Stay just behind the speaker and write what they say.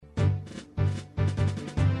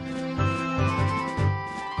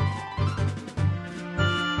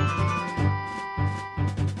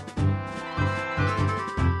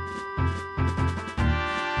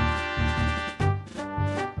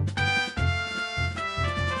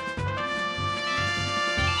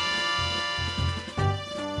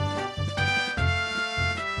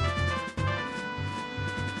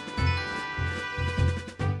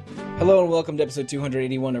Hello and welcome to episode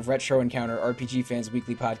 281 of Retro Encounter, RPG Fans'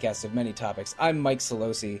 weekly podcast of many topics. I'm Mike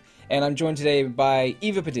Solosi, and I'm joined today by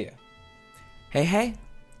Eva Padilla. Hey, hey.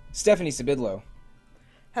 Stephanie Sabidlo.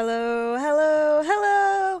 Hello, hello,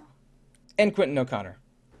 hello. And Quentin O'Connor.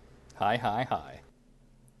 Hi, hi, hi.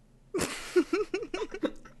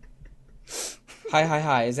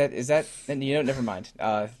 Hi. Is that? Never mind.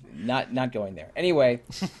 Not going there. Anyway,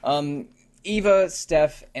 Eva,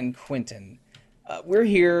 Steph, and Quentin. We're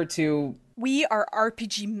here to... We are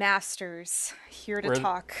RPG masters, here to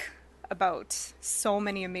talk about so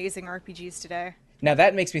many amazing RPGs today. Now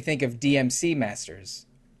that makes me think of DMC Masters,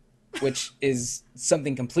 which is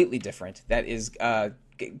something completely different. That is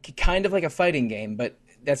kind of like a fighting game, but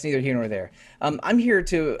that's neither here nor there. I'm here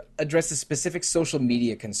to address a specific social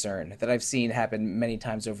media concern that I've seen happen many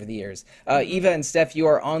times over the years. Eva and Steph, you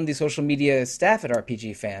are on the social media staff at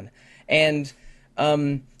RPG Fan, and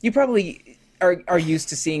you probably are used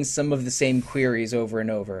to seeing some of the same queries over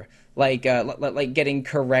and over, like getting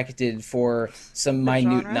corrected for some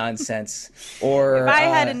minute nonsense. Or if I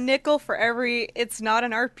had a nickel for every "it's not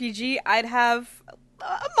an RPG," I'd have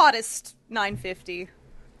a modest $9.50.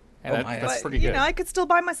 That's pretty good. You know, I could still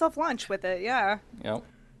buy myself lunch with it. Yeah. Yep.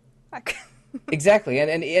 Exactly.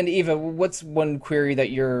 And Eva, what's one query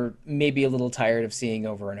that you're maybe a little tired of seeing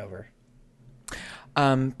over and over?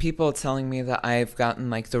 People telling me that I've gotten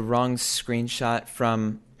the wrong screenshot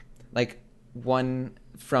from a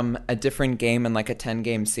different game in a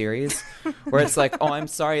 10-game series, where it's like, oh, I'm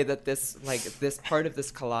sorry that this part of this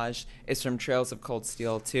collage is from Trails of Cold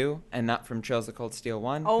Steel 2 and not from Trails of Cold Steel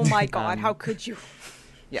 1. Oh my god, how could you?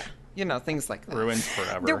 Yeah, things like that. Ruined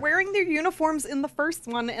forever. They're wearing their uniforms in the first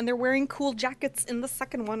one, and they're wearing cool jackets in the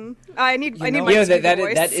second one. I need my voice.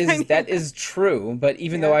 That is true. But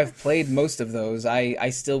even though I've played most of those, I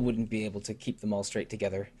still wouldn't be able to keep them all straight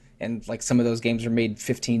together. And some of those games are made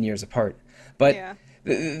 15 years apart. But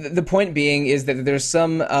the point being is that there's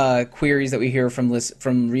some queries that we hear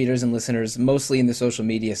from readers and listeners, mostly in the social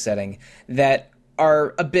media setting, that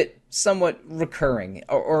are a bit somewhat recurring,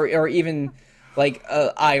 or even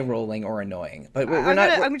eye-rolling or annoying. But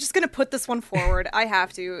I'm just going to put this one forward. I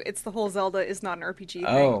have to. It's the whole Zelda is not an RPG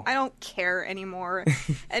thing. I don't care anymore.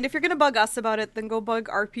 And if you're going to bug us about it, then go bug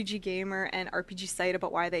RPG Gamer and RPG Site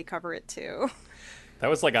about why they cover it too. That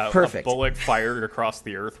was like a bullet fired across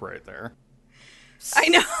the earth right there. I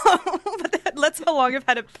know, but that's how long I've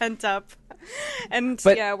had it pent up. And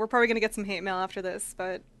we're probably going to get some hate mail after this,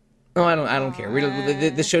 but... Oh, I don't care.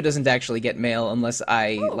 The show doesn't actually get mail unless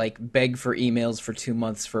I beg for emails for 2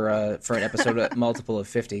 months for an episode multiple of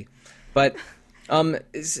 50. But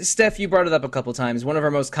Steph, you brought it up a couple times. One of our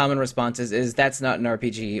most common responses is "that's not an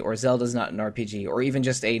RPG" or "Zelda's not an RPG," or even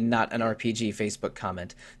just a "not an RPG" Facebook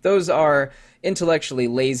comment. Those are intellectually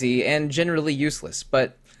lazy and generally useless.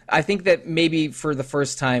 But I think that maybe for the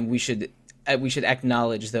first time we should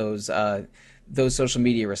acknowledge those social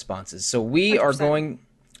media responses. So we 100%. Are going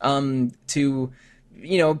to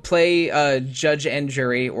play Judge and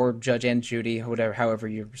Jury, or Judge and Judy, however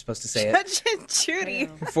you're supposed to say it. Judge and Judy.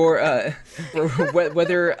 For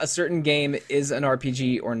whether a certain game is an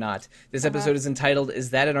RPG or not. This episode is entitled "Is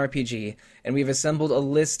That an RPG?" And we've assembled a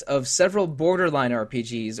list of several borderline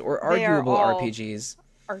RPGs or arguable RPGs.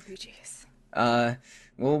 RPGs.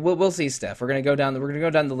 We'll see, Steph. We're gonna go down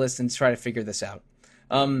the list and try to figure this out.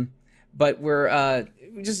 But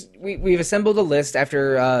we've assembled a list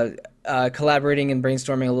after collaborating and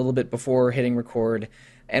brainstorming a little bit before hitting record,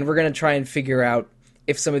 and we're going to try and figure out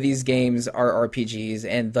if some of these games are RPGs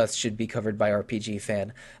and thus should be covered by RPG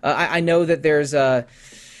Fan. I know that there's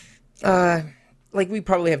we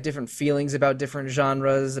probably have different feelings about different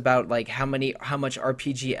genres, about how much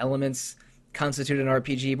RPG elements constitute an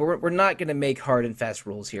RPG, but we're not going to make hard and fast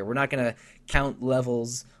rules here. We're not going to count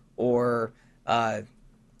levels or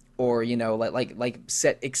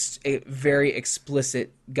set very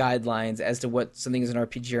explicit guidelines as to what something is an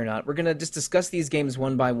RPG or not. We're going to just discuss these games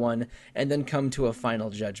one by one and then come to a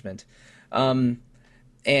final judgment. And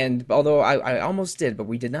although I almost did, but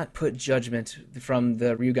we did not put Judgment from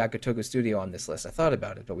the Ryuga Gotoku studio on this list. I thought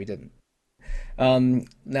about it, but we didn't.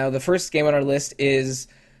 Now, the first game on our list is,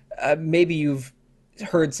 maybe you've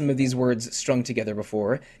heard some of these words strung together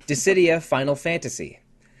before, Dissidia Final Fantasy.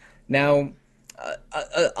 Now,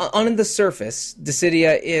 on the surface,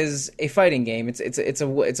 Dissidia is a fighting game. It's a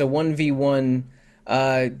 1v1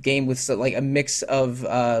 game with a mix of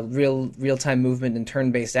real-time movement and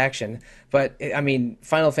turn-based action. But I mean,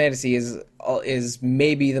 Final Fantasy is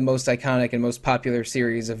maybe the most iconic and most popular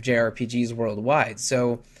series of JRPGs worldwide.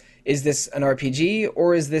 So, is this an RPG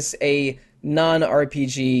or is this a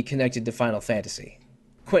non-RPG connected to Final Fantasy?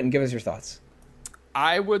 Quentin, give us your thoughts.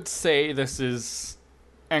 I would say this is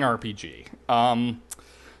an RPG.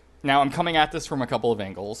 Now, I'm coming at this from a couple of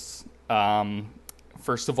angles.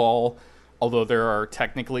 First of all, although there are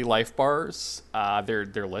technically life bars,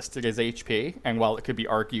 they're listed as HP, and while it could be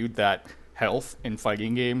argued that health in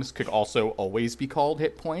fighting games could also always be called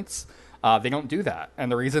hit points, they don't do that.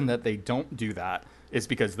 And the reason that they don't do that is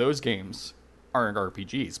because those games aren't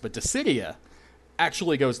RPGs. But Dissidia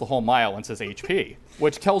actually goes the whole mile and says HP,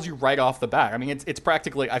 which tells you right off the bat. I mean, it's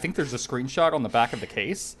practically, I think there's a screenshot on the back of the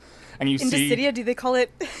case, and you see... In Dissidia, do they call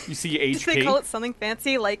it... You see HP. Do they call it something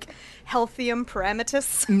fancy, like Healthium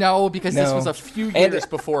Paramitus? No, because this was a few years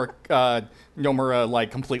before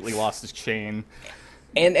Nomura, completely lost his chain.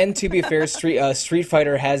 And to be fair, Street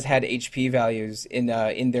Fighter has had HP values in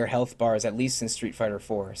their health bars, at least since Street Fighter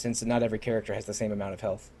 4, since not every character has the same amount of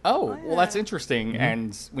health. Oh, well, that's interesting,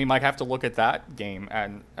 and we might have to look at that game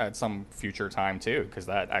at some future time, too, because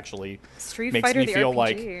that actually makes me feel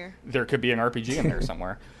like there could be an RPG in there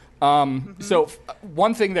somewhere. So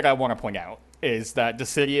one thing that I want to point out is that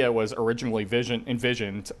Dissidia was originally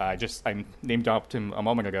envisioned, I named up him a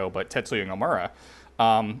moment ago, but Tetsuya Nomura.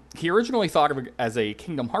 He originally thought of it as a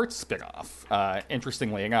Kingdom Hearts spinoff,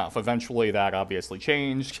 interestingly enough. Eventually, that obviously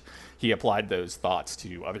changed. He applied those thoughts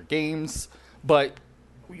to other games. But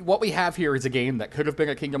what we have here is a game that could have been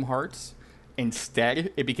a Kingdom Hearts.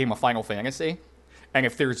 Instead, it became a Final Fantasy. And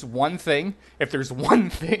if there's one thing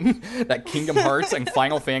that Kingdom Hearts and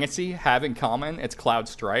Final Fantasy have in common, it's Cloud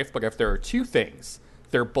Strife. But if there are two things,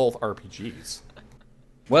 they're both RPGs.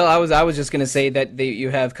 Well, I was just going to say that you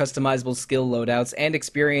have customizable skill loadouts and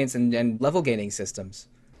experience and level gaining systems.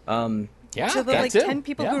 To the 10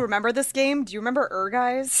 people who remember this game, do you remember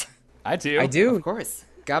Guys? I do. Of course.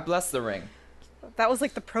 God bless the ring. That was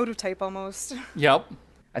like the prototype almost. Yep.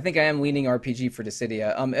 I think I am leaning RPG for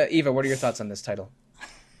Dissidia. Eva, what are your thoughts on this title?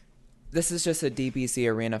 This is just a DBC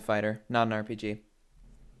arena fighter, not an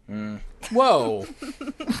RPG. Whoa.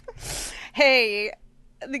 Hey...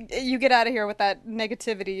 You get out of here with that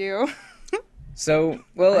negativity, you. So,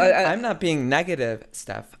 well, I'm not being negative,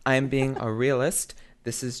 Steph. I'm being a realist.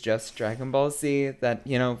 This is just Dragon Ball Z that,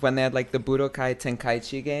 when they had the Budokai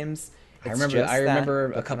Tenkaichi games. I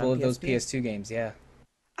remember a couple of those PS2 games, yeah.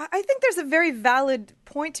 I think there's a very valid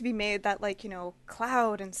point to be made that,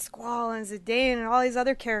 Cloud and Squall and Zidane and all these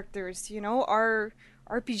other characters, are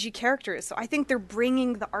RPG characters. So I think they're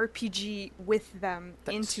bringing the RPG with them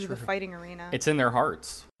into the fighting arena. It's in their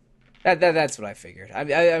hearts. That's what I figured.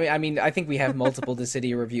 I mean, I think we have multiple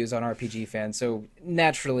Dissidia reviews on RPG Fans, so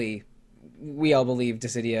naturally, we all believe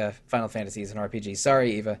Dissidia Final Fantasy is an RPG.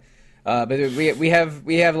 Sorry, Eva, but we have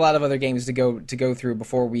a lot of other games to go through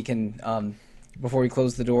before we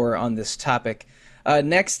close the door on this topic.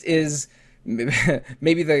 Next is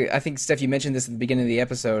maybe I think, Steph, you mentioned this at the beginning of the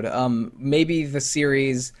episode, maybe the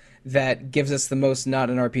series that gives us the most not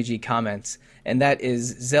an RPG comments, and that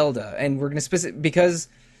is Zelda. And we're going to because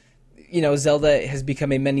Zelda has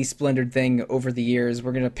become a many splendored thing over the years.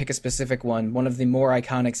 We're going to pick a specific one of the more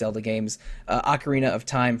iconic Zelda games, Ocarina of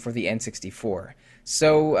Time for the N64.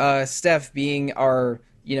 So, Steph, being our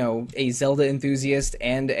a Zelda enthusiast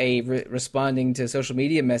and a responding to social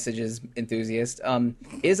media messages enthusiast,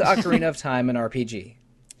 is Ocarina of Time an RPG?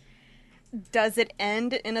 Does it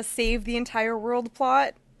end in a save the entire world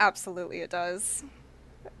plot? Absolutely it does.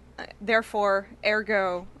 Therefore,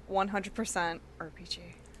 ergo, 100% RPG.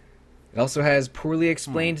 It also has poorly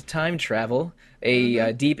explained time travel,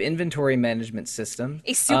 a deep inventory management system,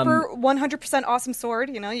 a super 100% awesome sword.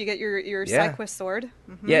 You get your side quest sword.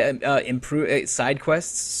 Mm-hmm. Yeah, improve side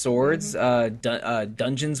quests, swords,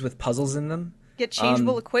 dungeons with puzzles in them. Get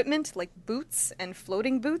changeable equipment like boots and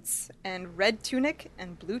floating boots and red tunic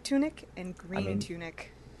and blue tunic and green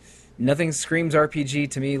tunic. Nothing screams RPG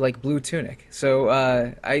to me like Blue Tunic. So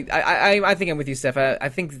I think I'm with you, Steph. I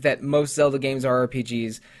think that most Zelda games are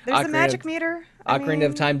RPGs. There's a magic meter. Ocarina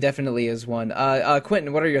of Time definitely is one.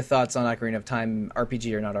 Quentin, what are your thoughts on Ocarina of Time,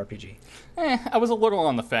 RPG or not RPG? I was a little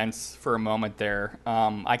on the fence for a moment there.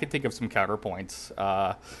 I could think of some counterpoints,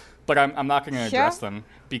 but I'm not going to address them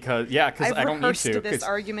because I don't need to. I've rehearsed this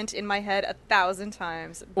argument in my head 1,000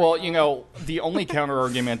 times. Well, the only counter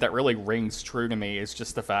argument that really rings true to me is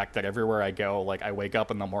just the fact that everywhere I go, I wake up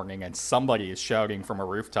in the morning and somebody is shouting from a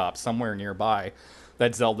rooftop somewhere nearby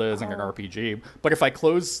that Zelda isn't an RPG. But if I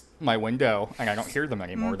close my window and I don't hear them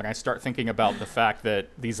anymore, then I start thinking about the fact that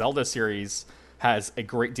the Zelda series has a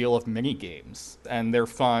great deal of mini games and they're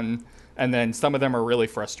fun, and then some of them are really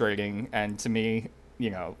frustrating. And to me,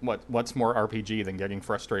 what's more RPG than getting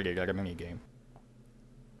frustrated at a mini game?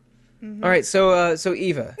 All right, so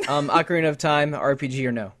Eva, Ocarina of Time, RPG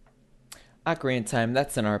or no? Ocarina of Time,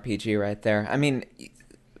 that's an RPG right there. I mean,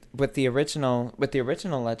 with the original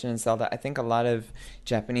Legend of Zelda, I think a lot of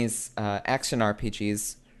Japanese action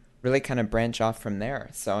RPGs really kind of branch off from there.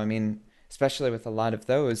 So, I mean, especially with a lot of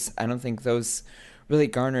those, I don't think those really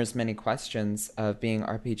garner as many questions of being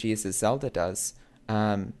RPGs as Zelda does.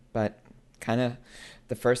 But kind of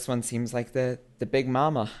the first one seems like the big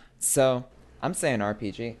mama. So I'm saying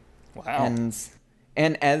RPG. Wow.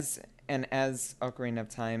 And as Ocarina of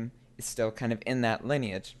Time is still kind of in that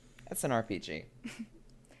lineage, that's an RPG.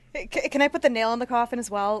 Can I put the nail in the coffin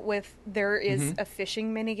as well with there is a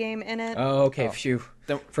fishing minigame in it? Oh, okay. Phew.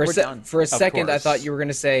 For a second, I thought you were going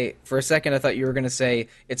to say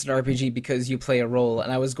it's an RPG because you play a role,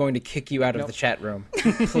 and I was going to kick you out of the chat room.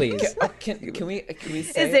 Please. Can we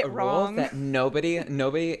say is it a wrong? role that nobody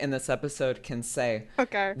in this episode can say?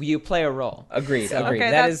 Okay. You play a role. Agreed.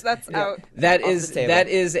 Okay, that's out. That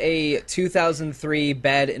is a 2003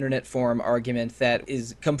 bad internet forum argument that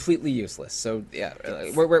is completely useless. So yeah,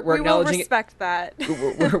 we're acknowledging will respect that.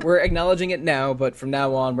 We're acknowledging it now, but from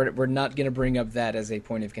now on, we're not going to bring up that as a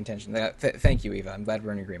point of contention. Thank you, Eva. I'm glad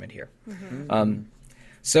we're in agreement here.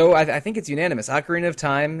 So I think it's unanimous. Ocarina of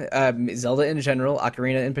Time, Zelda in general,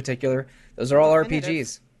 Ocarina in particular, those are all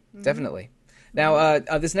RPGs. Definitely. Now,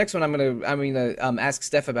 this next one, I'm gonna ask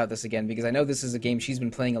Steph about this again because I know this is a game she's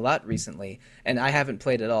been playing a lot recently, and I haven't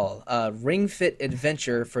played at all. Ring Fit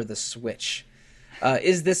Adventure for the Switch.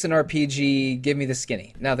 Is this an RPG? Give me the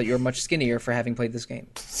skinny. Now that you're much skinnier for having played this game.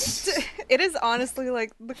 It is honestly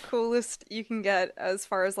like the coolest you can get as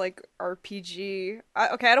far as like RPG.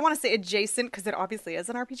 Okay, I don't want to say adjacent because it obviously is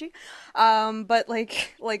an RPG, but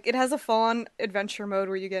like it has a full-on adventure mode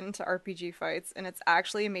where you get into RPG fights, and it's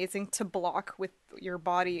actually amazing to block with your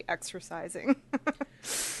body exercising.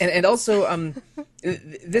 and also,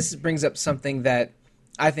 this brings up something that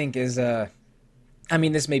I think is I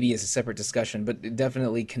mean, this maybe is a separate discussion, but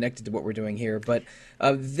definitely connected to what we're doing here. But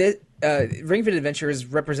Ring Fit Adventures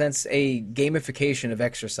represents a gamification of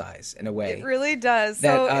exercise in a way. It really does.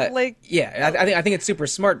 That, I think it's super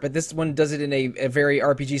smart, but this one does it in a very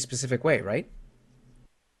RPG specific way, right?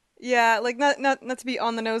 Yeah, like not to be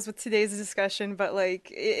on the nose with today's discussion, but like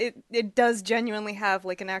it does genuinely have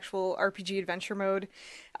like an actual RPG adventure mode,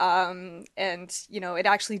 and it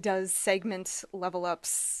actually does segment level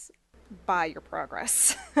ups by your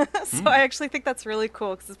progress. So I actually think that's really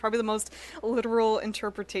cool because it's probably the most literal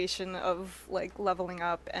interpretation of like leveling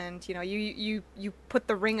up, and you put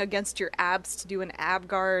the ring against your abs to do an ab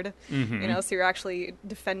guard, so you're actually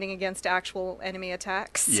defending against actual enemy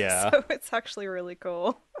attacks. Yeah. So it's actually really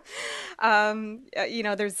cool.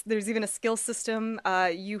 There's even a skill system.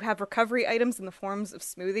 You have recovery items in the forms of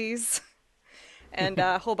smoothies. And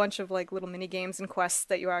a whole bunch of like little mini games and quests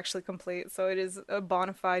that you actually complete. So it is a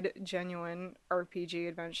bona fide, genuine RPG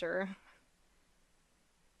adventure.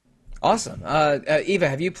 Awesome, Eva.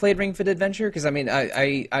 Have you played Ring Fit Adventure? Because I mean,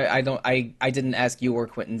 I didn't ask you or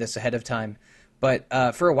Quentin this ahead of time, but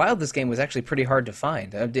for a while this game was actually pretty hard to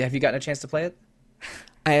find. Have you gotten a chance to play it?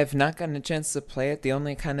 I have not gotten a chance to play it. The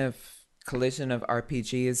only kind of collision of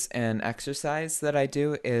RPGs and exercise that I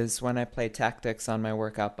do is when I play tactics on my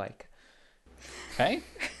workout bike. Hey,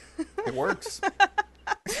 it works.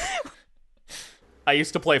 I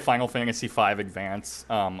used to play Final Fantasy V Advance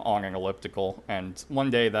on an elliptical, and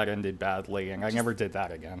one day that ended badly, and I never did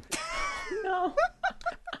that again. No.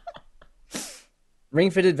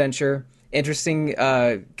 Ring Fit Adventure, interesting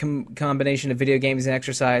combination of video games and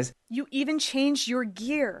exercise. You even change your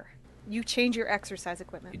gear. You change your exercise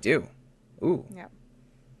equipment. You do. Ooh. Yeah.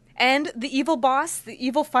 And the evil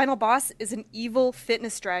final boss, is an evil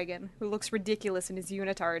fitness dragon who looks ridiculous in his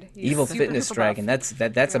unitard. He's evil fitness dragon. That's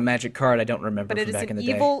a magic card I don't remember from back in the day. But it is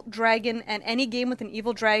an evil dragon, and any game with an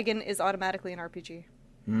evil dragon is automatically an RPG.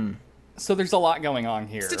 So there's a lot going on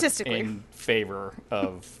here statistically in favor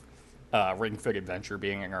of Ring Fit Adventure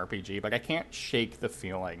being an RPG, but I can't shake the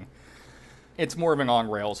feeling it's more of an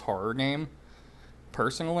on-rails horror game.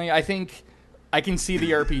 Personally, I think I can see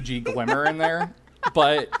the RPG glimmer in there.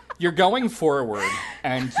 But you're going forward,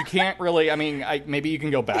 and you can't really. I mean, maybe you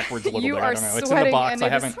can go backwards a little bit. I don't know. It's in the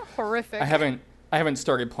box. Horrific. I haven't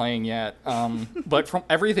started playing yet. But from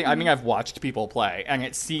everything, I mean, I've watched people play, and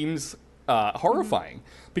it seems horrifying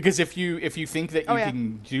because if you think that you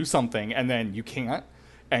can do something and then you can't,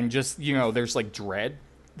 and just there's like dread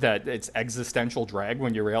that it's existential dread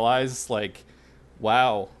when you realize like,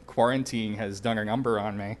 wow, quarantine has done a number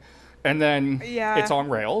on me. And then it's on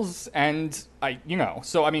rails, and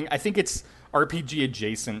so I mean, I think it's RPG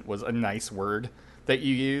adjacent was a nice word that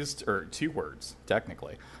you used, or 2 words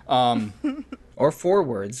technically, or 4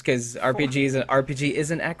 words because RPG is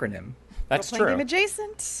an acronym. That's true. Game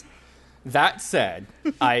adjacent. That said,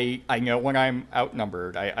 I know when I'm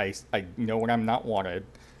outnumbered. I know when I'm not wanted.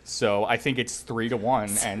 So I think it's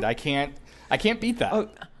 3-1, and I can't beat that. Oh,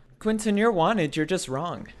 Quentin, you're wanted. You're just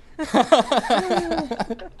wrong.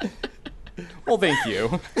 Well, thank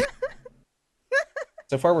you.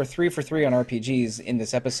 So far, we're 3 for 3 on RPGs in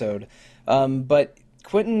this episode. But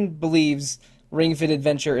Quentin believes Ring Fit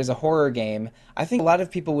Adventure is a horror game. I think a lot of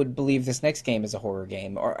people would believe this next game is a horror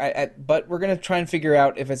game. But we're going to try and figure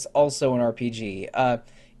out if it's also an RPG.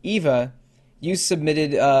 Eva, you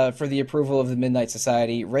submitted for the approval of the Midnight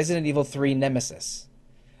Society Resident Evil 3 Nemesis,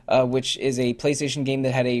 which is a PlayStation game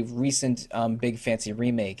that had a recent big fancy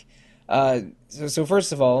remake. So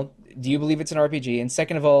first of all, do you believe it's an RPG? And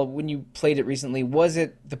second of all, when you played it recently, was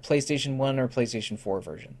it the PlayStation 1 or PlayStation 4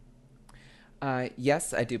 version?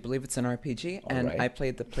 Yes, I do believe it's an RPG, and right. I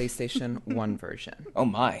played the PlayStation 1 version. Oh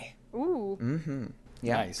my! Ooh. Mm-hmm.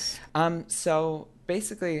 Yeah. Nice. So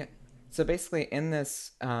basically, in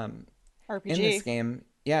this RPG. In this game,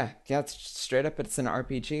 yeah, it's straight up. It's an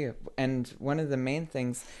RPG, and one of the main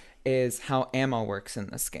things is how ammo works in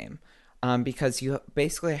this game, because you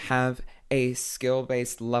basically have a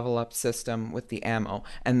skill-based level up system with the ammo,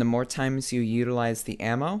 and the more times you utilize the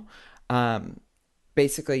ammo,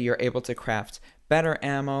 basically you're able to craft better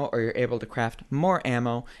ammo, or you're able to craft more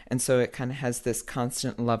ammo, and so it kind of has this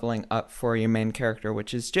constant leveling up for your main character,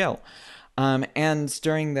 which is Jill. And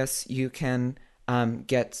during this, you can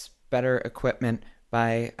get better equipment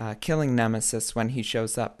by killing Nemesis when he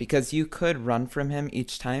shows up, because you could run from him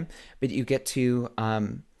each time, but you get to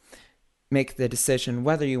make the decision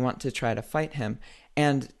whether you want to try to fight him.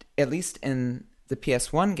 And at least in the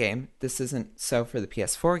PS1 game, this isn't so for the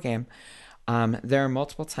PS4 game, there are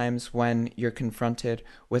multiple times when you're confronted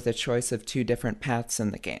with a choice of 2 different paths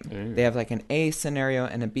in the game. Ooh. They have like an A scenario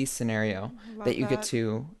and a B scenario that you get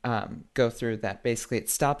to go through. That basically it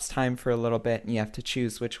stops time for a little bit and you have to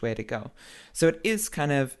choose which way to go. So it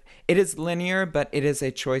is linear, but it is a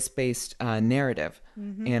choice-based narrative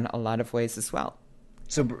in a lot of ways as well.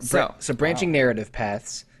 So branching narrative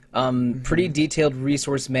paths, pretty detailed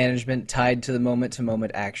resource management tied to the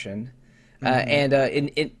moment-to-moment action, and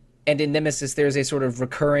in Nemesis, there's a sort of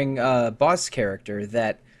recurring boss character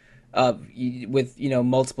that, with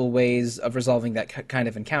multiple ways of resolving that kind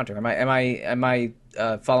of encounter. Am I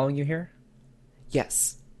following you here?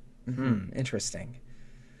 Yes. Interesting.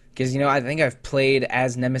 Because I think I've played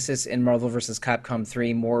as Nemesis in Marvel vs. Capcom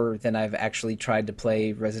 3 more than I've actually tried to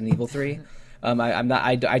play Resident Evil 3.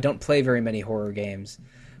 I don't play very many horror games.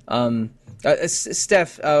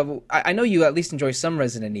 Steph, I know you at least enjoy some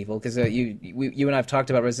Resident Evil, because you and I have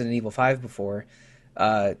talked about Resident Evil 5 before.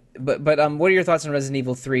 But what are your thoughts on Resident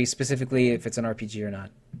Evil 3, specifically if it's an RPG or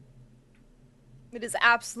not? It is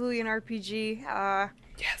absolutely an RPG.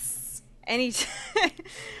 Yes. I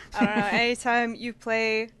don't know. Anytime you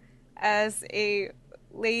play as a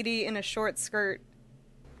lady in a short skirt,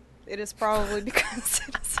 it is probably because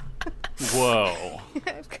it is. Whoa.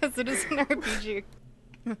 Because it is an RPG.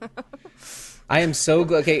 I am so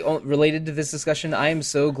glad. Okay, related to this discussion, I am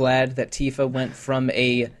so glad that Tifa went from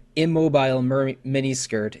a immobile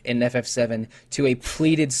miniskirt in FF7 to a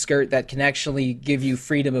pleated skirt that can actually give you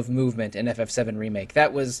freedom of movement in FF7 Remake.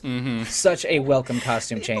 That was such a welcome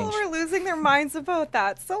costume change. People were losing their minds about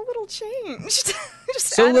that. So little changed.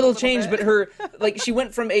 So little changed, but she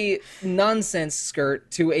went from a nonsense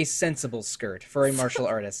skirt to a sensible skirt for a martial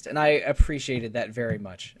artist, and I appreciated that very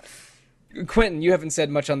much. Quentin, you haven't said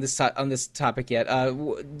much on this topic yet.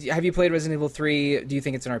 Have you played Resident Evil 3? Do you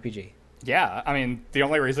think it's an RPG? Yeah, I mean, the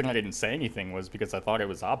only reason I didn't say anything was because I thought it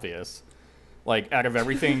was obvious. Like, out of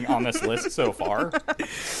everything on this list so far,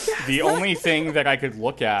 the only thing that I could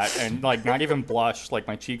look at and, like, not even blush, like,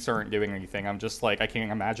 my cheeks aren't doing anything. I'm just like, I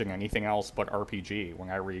can't imagine anything else but RPG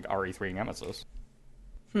when I read RE3 Nemesis.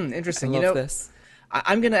 Interesting. I love this.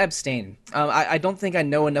 I'm going to abstain. I don't think I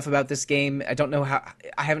know enough about this game. I don't know how.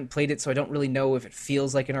 I haven't played it, so I don't really know if it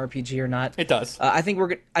feels like an RPG or not. It does. I think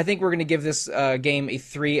we're going to give this game a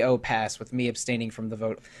 3-0 pass with me abstaining from the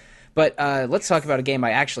vote. But let's talk about a game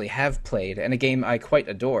I actually have played, and a game I quite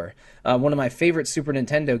adore. One of my favorite Super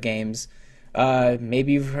Nintendo games.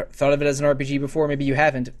 Maybe you've thought of it as an RPG before, maybe you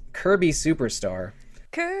haven't. Kirby Superstar.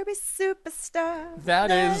 Kirby Superstar.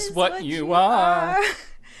 That is what you are.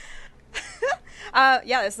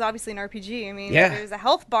 Yeah, this is obviously an RPG. I mean, there's a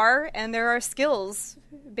health bar, and there are skills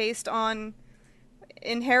based on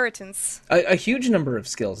Inheritance. A huge number of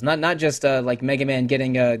skills, not just like Mega Man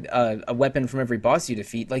getting a weapon from every boss you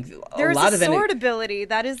defeat. Like there's a lot a of sword ability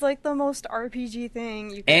that is like the most RPG thing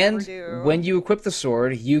you can ever do. And when you equip the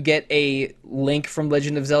sword, you get a Link from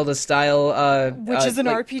Legend of Zelda style, which is an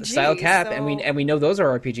like, RPG style cap, so... and we know those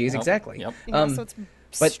are RPGs exactly. Yep. So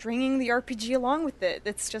it's stringing the RPG along with it.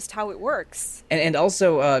 That's just how it works. And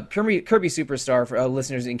also, Kirby Superstar, for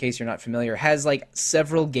listeners, in case you're not familiar, has like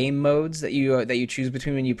several game modes that you choose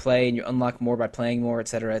between when you play, and you unlock more by playing more,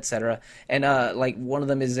 etc., etc. And like one of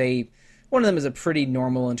them is a pretty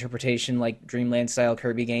normal interpretation, like Dreamland style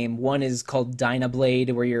Kirby game. One is called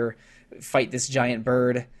Dynablade, where you fight this giant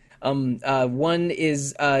bird. One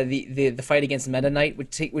is the fight against Meta Knight,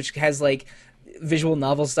 which has like visual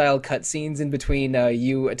novel style cutscenes in between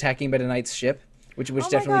you attacking Meta Knight's ship, which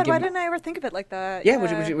definitely my God, why didn't I ever think of it like that? Yeah,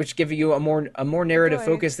 which give you a more narrative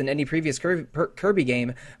focus than any previous Kirby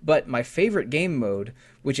game. But my favorite game mode,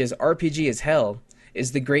 which is RPG as hell,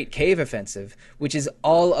 is the Great Cave Offensive, which is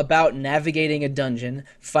all about navigating a dungeon,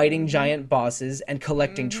 fighting giant bosses, and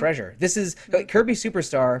collecting treasure. This is Kirby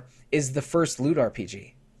Superstar is the first loot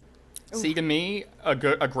RPG. See, to me, a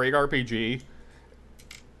great RPG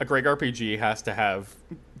has to have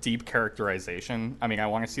deep characterization. I mean, I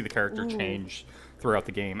want to see the character change throughout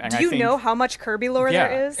the game. And Do you know how much Kirby lore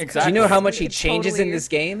there is? Exactly. Do you know how much he changes in this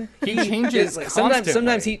game? He changes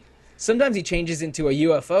constantly. Sometimes he changes into a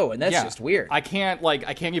UFO, and that's just weird. I can't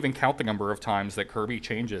even count the number of times that Kirby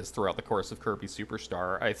changes throughout the course of Kirby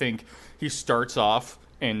Superstar. I think he starts off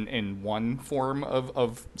in one form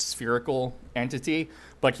of spherical entity,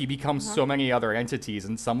 but he becomes so many other entities,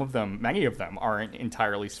 and many of them aren't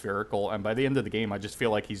entirely spherical. And by the end of the game, I just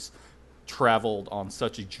feel like he's traveled on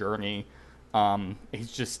such a journey.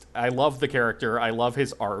 I love the character, I love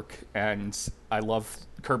his arc, and I love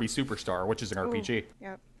Kirby Superstar, which is an RPG.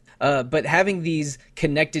 Yep. But having these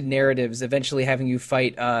connected narratives, eventually having you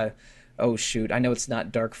fight oh shoot, I know it's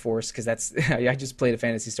not Dark Force because that's I just played a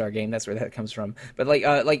Phantasy Star game. That's where that comes from. But like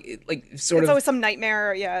sort of, it's always some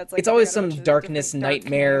nightmare. Yeah, it's always some darkness,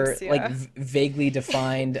 nightmare, yeah. like vaguely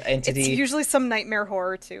defined entity. It's usually some nightmare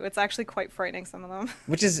horror too. It's actually quite frightening, some of them.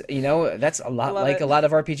 Which is, that's a lot like a lot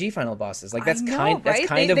of RPG final bosses. Like that's kind of they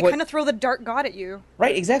kind of throw the dark god at you.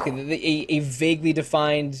 Right, exactly. A vaguely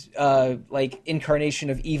defined like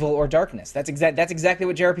incarnation of evil or darkness. That's exactly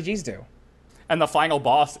what JRPGs do. And the final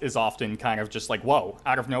boss is often kind of just like, whoa,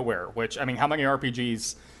 out of nowhere. Which, I mean, how many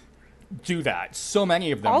RPGs do that? So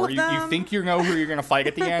many of them. All where of them. You think you know who you're going to fight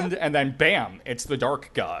at the end, and then bam, it's the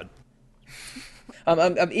Dark God.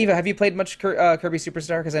 Eva, have you played much Kirby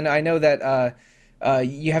Superstar? Because I know that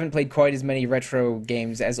you haven't played quite as many retro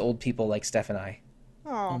games as old people like Steph and I.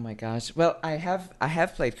 Oh my gosh. Well, I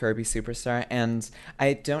have played Kirby Superstar, and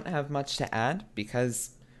I don't have much to add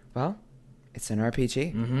because, well, it's an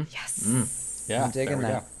RPG. Mm-hmm. Yes. Yeah, I'm digging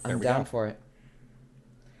that. I'm down for it.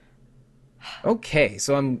 Okay,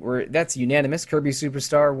 so that's unanimous. Kirby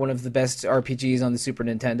Superstar, one of the best RPGs on the Super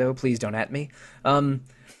Nintendo. Please don't at me.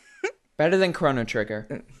 Better than Chrono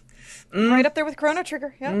Trigger. Right up there with Chrono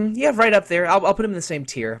Trigger. Yeah. Yeah, right up there. I'll put him in the same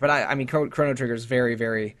tier. But I mean, Chrono Trigger is very,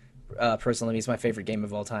 very personal to me. It's my favorite game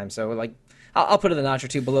of all time. So like, I'll put it a notch or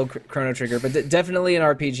two below Chrono Trigger. But definitely an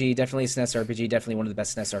RPG. Definitely a SNES RPG. Definitely one of the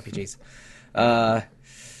best SNES RPGs.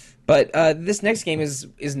 But this next game is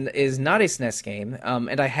not a SNES game,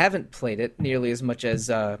 and I haven't played it nearly as much as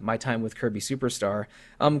my time with Kirby Superstar.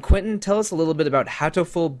 Quentin, tell us a little bit about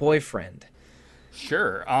Hatoful Boyfriend.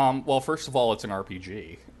 Sure. Well, first of all, it's an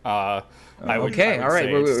RPG. I would all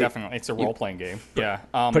right. Say it's a role-playing game. Yeah.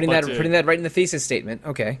 Putting that right in the thesis statement.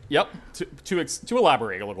 Okay. Yep. To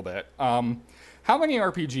elaborate a little bit, how many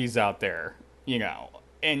RPGs out there,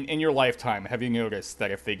 in your lifetime, have you noticed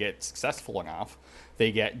that if they get successful enough,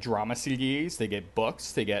 they get drama CDs, they get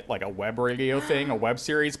books, they get like a web radio thing, a web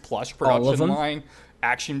series, plus production line,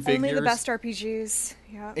 action figures. Only the best RPGs.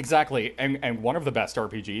 Yeah. Exactly. And one of the best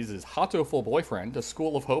RPGs is Hatoful Boyfriend, A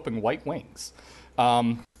School of Hope and White Wings.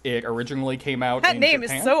 It originally came out in Japan. That name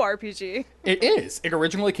is so RPG. It is. It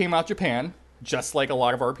originally came out Japan, just like a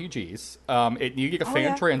lot of RPGs. It needed a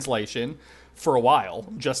fan translation for a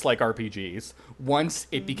while, just like RPGs. Once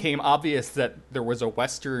it became obvious that there was a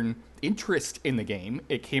Western interest in the game,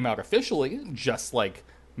 it came out officially, just like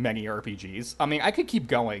many RPGs. I mean, I could keep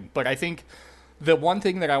going, but I think the one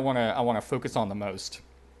thing that I want to focus on the most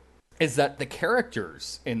is that the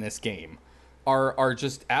characters in this game are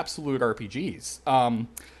just absolute RPGs.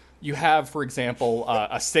 You have, for example,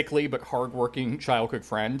 a sickly but hardworking childhood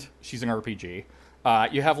friend. She's an RPG.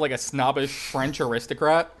 You have like a snobbish French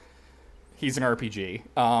aristocrat. He's an RPG.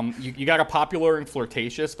 You got a popular and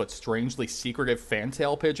flirtatious but strangely secretive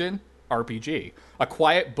fantail pigeon. RPG. A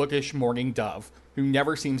quiet, bookish mourning dove who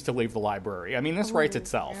never seems to leave the library. I mean, this writes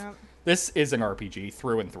itself. Yeah. This is an RPG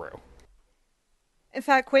through and through. In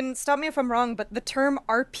fact, Quinn, stop me if I'm wrong, but the term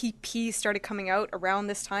RPP started coming out around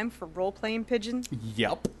this time for role-playing Pidgin.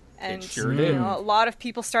 Yep, and, it sure did. A lot of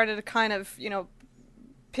people started to kind of,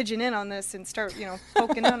 pigeon in on this and start,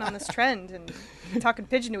 poking in on this trend and talking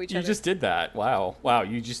Pidgin to each other. You just did that. Wow.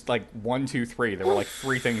 You just, 1, 2, 3. There were,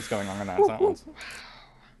 3 things going on in that sentence.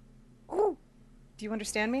 Do you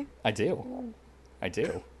understand me? I do.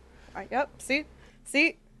 Yep, see?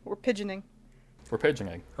 We're pigeoning. We're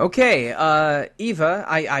pigeoning. Okay, Eva,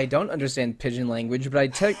 I don't understand pigeon language, but I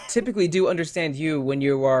typically do understand you when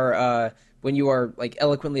you are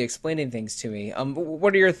eloquently explaining things to me.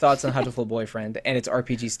 What are your thoughts on Hatoful Boyfriend and its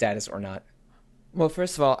RPG status or not? Well,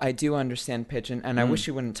 first of all, I do understand pigeon, and I wish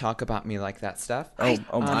you wouldn't talk about me like that, Steph.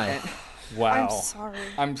 Oh my. Wow.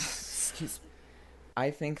 I'm sorry. Excuse me.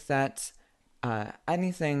 I think that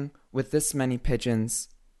anything with this many pigeons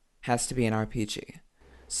has to be an RPG.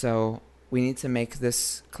 So we need to make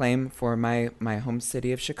this claim for my home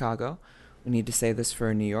city of Chicago. We need to say this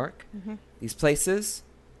for New York. Mm-hmm. These places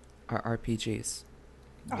are RPGs.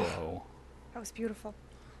 Whoa. That was beautiful.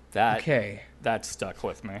 That stuck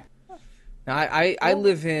with me. Now, I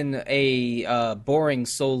live in a boring,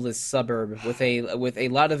 soulless suburb with a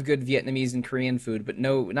lot of good Vietnamese and Korean food, but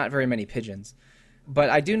not very many pigeons.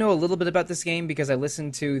 But I do know a little bit about this game because I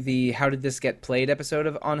listened to the How Did This Get Played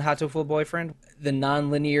episode on Hatoful Boyfriend. The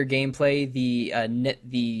non-linear gameplay,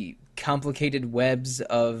 the complicated webs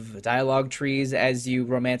of dialogue trees as you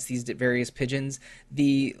romance these various pigeons,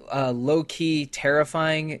 the low-key,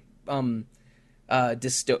 terrifying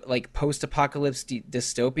post-apocalypse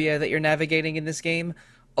dystopia that you're navigating in this game.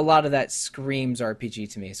 A lot of that screams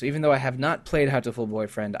RPG to me. So even though I have not played Hatoful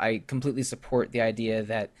Boyfriend, I completely support the idea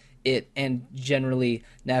that it and generally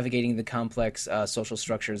navigating the complex social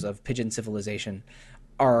structures of pigeon civilization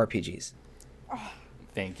are RPGs. Oh.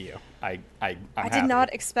 Thank you. I did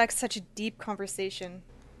not expect such a deep conversation.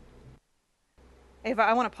 Ava,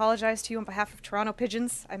 I want to apologize to you on behalf of Toronto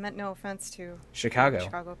Pigeons. I meant no offense to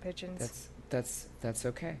Chicago Pigeons. That's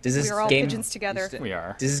okay. We are all pigeons together. We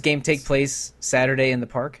are. Does this game take place Saturday in the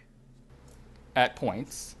park? At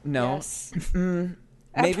points. No. Yes.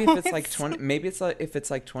 Maybe if it's like 20. Maybe it's like if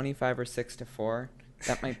it's like 25 or 6-4.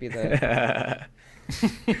 That might be the. That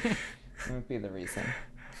might be the reason.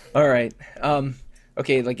 All right.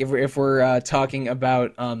 Okay. If we're talking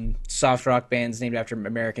about soft rock bands named after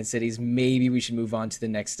American cities, maybe we should move on to the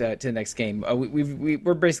next game.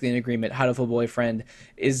 We're basically in agreement. Hatoful Boyfriend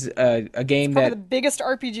is a game probably the biggest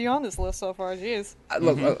RPG on this list so far. Jeez.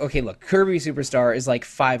 Look. Kirby Superstar is like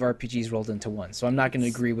 5 RPGs rolled into one, so I'm not going to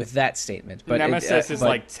agree with that statement. But Nemesis is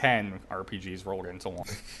like 10 RPGs rolled into one.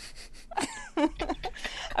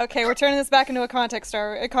 Okay, we're turning this back into a contest,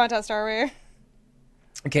 are we?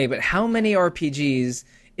 Okay, but how many RPGs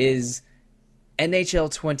is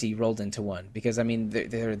NHL 20 rolled into one? Because I mean,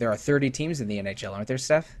 there are 30 teams in the NHL, aren't there,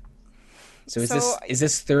 Steph? So is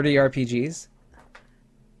this 30 RPGs?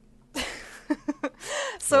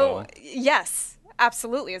 So yes,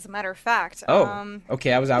 absolutely. As a matter of fact.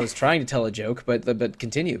 Okay. I was trying to tell a joke, but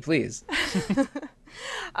continue, please.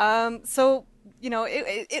 So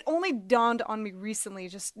it only dawned on me recently,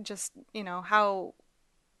 just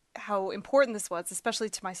how important this was, especially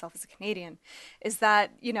to myself as a Canadian, is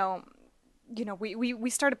that we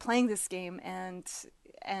started playing this game and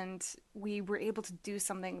we were able to do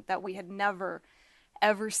something that we had never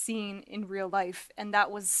ever seen in real life, and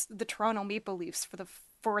that was the Toronto Maple Leafs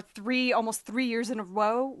for almost 3 years in a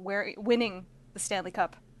row winning the Stanley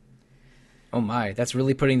Cup. Oh my, that's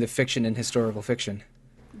really putting the fiction in historical fiction.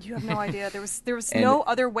 You have no idea. There was no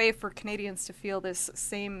other way for Canadians to feel this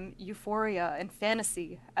same euphoria and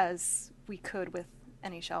fantasy as we could with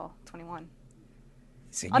NHL 21.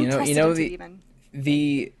 So,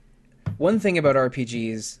 the one thing about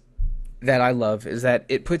RPGs that I love is that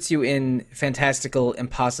it puts you in fantastical,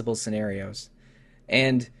 impossible scenarios.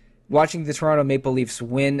 And watching the Toronto Maple Leafs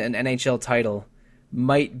win an NHL title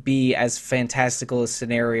might be as fantastical a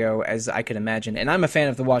scenario as I could imagine. And I'm a fan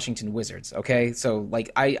of the Washington Wizards, okay? So,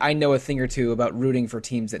 I know a thing or two about rooting for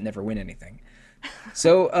teams that never win anything.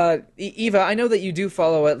 So, Eva, I know that you do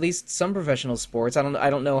follow at least some professional sports. I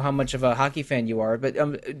don't know how much of a hockey fan you are, but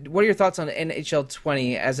what are your thoughts on NHL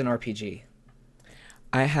 20 as an RPG?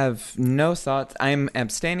 I have no thoughts. I'm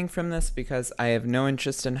abstaining from this because I have no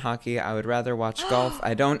interest in hockey. I would rather watch golf.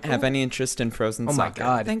 I don't have any interest in frozen soccer. Oh,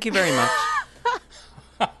 my God. Thank you very much.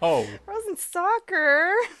 Frozen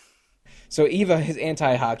soccer. So Eva is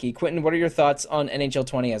anti-hockey. Quentin, what are your thoughts on NHL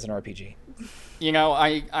 20 as an RPG?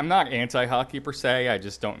 I'm not anti-hockey per se. I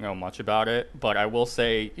just don't know much about it. But I will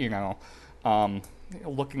say,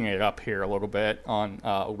 looking it up here a little bit on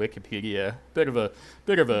Wikipedia, bit of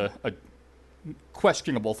a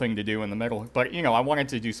questionable thing to do in the middle. But I wanted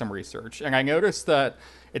to do some research, and I noticed that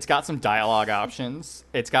it's got some dialogue options.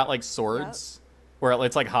 It's got like swords. Yep. Where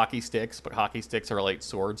it's like hockey sticks, but hockey sticks are like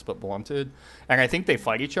swords but blunted, and I think they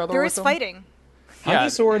fight each other. There is fighting.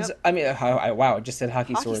 Hockey swords. Yep. I mean, wow! I just said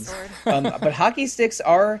hockey swords. Sword. But hockey sticks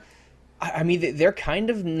are. I mean, they're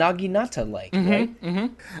kind of Naginata-like, right?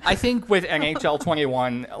 Mm-hmm. I think with NHL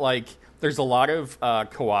 21, like, there's a lot of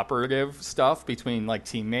cooperative stuff between like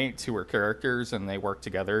teammates who are characters and they work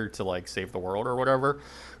together to like save the world or whatever.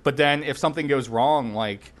 But then if something goes wrong,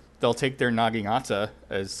 like, they'll take their Naginata,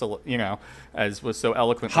 as was so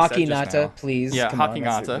eloquently said just now. Hockey-nata, please. Yeah,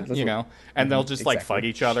 Hockey-nata, and they'll just like fight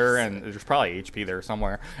each other, and there's probably HP there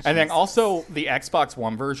somewhere. And then also the Xbox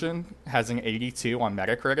One version has an 82 on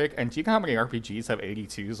Metacritic, and do you know how many RPGs have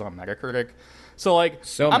 82s on Metacritic? So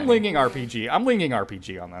I'm leaning RPG. I'm leaning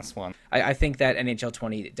RPG on this one. I think that NHL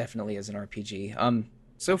 20 definitely is an RPG.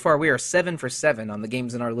 So far we are 7 for 7 on the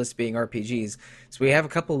games in our list being RPGs, so we have a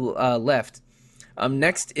couple left.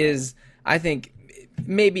 Next is, I think,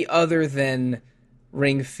 maybe other than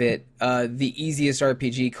Ring Fit, the easiest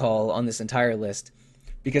RPG call on this entire list,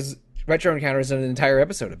 because Retro Encounter has done an entire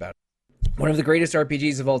episode about it. One of the greatest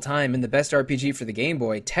RPGs of all time and the best RPG for the Game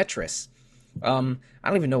Boy, Tetris. I don't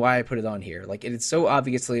even know why I put it on here. Like, it's so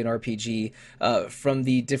obviously an RPG, from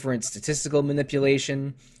the different statistical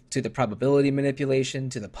manipulation to the probability manipulation,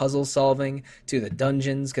 to the puzzle solving, to the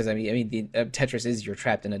dungeons, because I mean, the Tetris is you're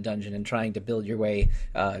trapped in a dungeon and trying to build your way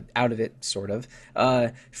out of it, sort of.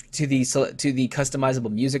 To the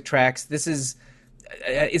customizable music tracks. This is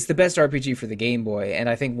it's the best RPG for the Game Boy, and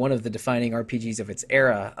I think one of the defining RPGs of its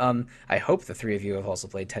era. I hope the three of you have also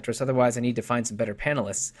played Tetris. Otherwise, I need to find some better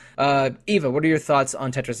panelists. Eva, what are your thoughts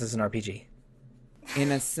on Tetris as an RPG?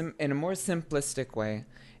 In a more simplistic way,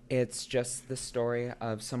 it's just the story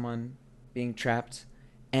of someone being trapped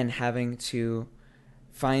and having to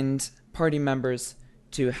find party members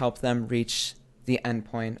to help them reach the end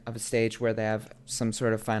point of a stage where they have some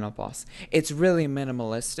sort of final boss. It's really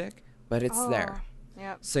minimalistic, but it's there.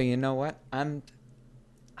 Yep. So you know what? I'm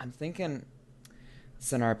thinking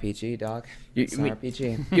it's an RPG, dog. It's an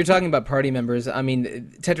RPG. You're talking about party members. I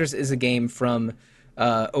mean, Tetris is a game from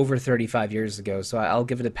over 35 years ago, so I'll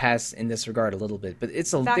give it a pass in this regard a little bit. But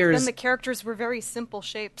back then the characters were very simple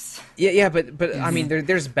shapes. Yeah, but I mean,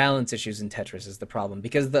 there's balance issues in Tetris is the problem,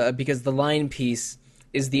 because the line piece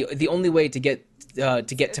is the only way to get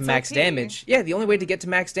to max damage. Yeah, the only way to get to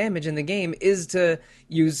max damage in the game is to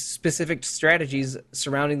use specific strategies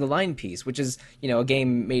surrounding the line piece, which is, a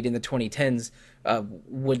game made in the 2010s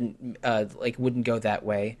wouldn't go that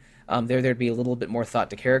way. There'd be a little bit more thought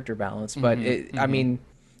to character balance, but I mean,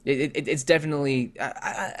 it's definitely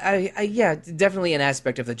definitely an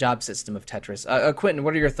aspect of the job system of Tetris. Quentin,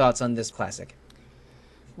 what are your thoughts on this classic?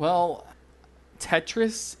 Well,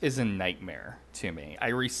 Tetris is a nightmare to me. I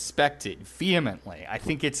respect it vehemently. I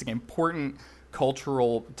think it's an important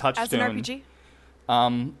cultural touchstone. As an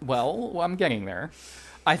RPG? Well, I'm getting there.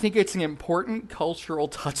 I think it's an important cultural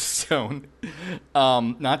touchstone,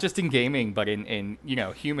 not just in gaming, but in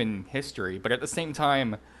human history. But at the same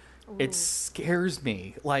time, it scares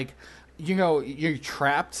me. Like, you're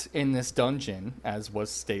trapped in this dungeon, as was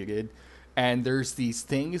stated, and there's these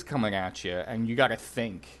things coming at you, and you got to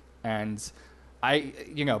think. And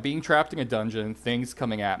being trapped in a dungeon, things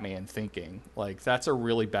coming at me and thinking, like, that's a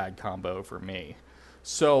really bad combo for me.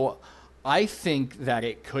 So I think that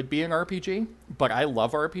it could be an RPG, but I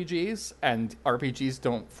love RPGs, and RPGs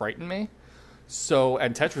don't frighten me.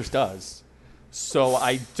 And Tetris does. So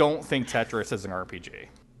I don't think Tetris is an RPG.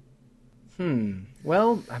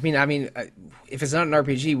 Well, I mean, if it's not an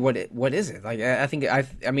RPG, what is it? Like, I think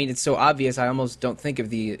it's so obvious. I almost don't think of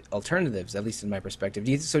the alternatives, at least in my perspective.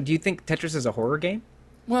 Do you think Tetris is a horror game?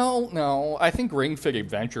 Well, no. I think Ring Fit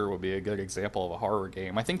Adventure would be a good example of a horror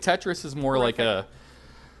game. I think Tetris is more like a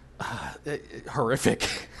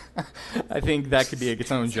horrific. I think that could be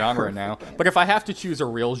its own genre now. But if I have to choose a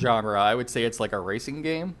real genre, I would say it's like a racing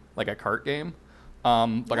game, like a kart game.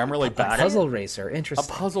 But I'm really bad at puzzle racer. Interesting.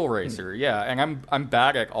 A puzzle racer, yeah. And I'm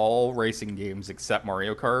bad at all racing games except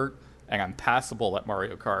Mario Kart, and I'm passable at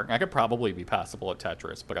Mario Kart. And I could probably be passable at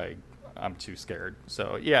Tetris, but I'm too scared.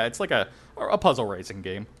 So yeah, it's like a puzzle racing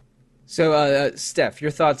game. So Steph,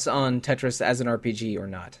 your thoughts on Tetris as an RPG or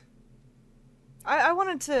not? I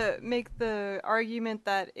wanted to make the argument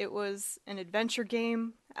that it was an adventure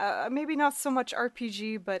game. Maybe not so much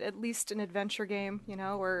RPG, but at least an adventure game,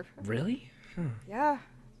 where... Really? Yeah.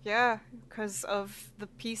 Yeah, because of the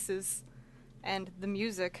pieces and the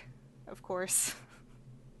music, of course.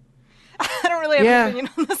 I don't really have an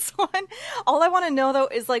opinion on this one. All I want to know, though,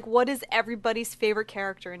 is, like, what is everybody's favorite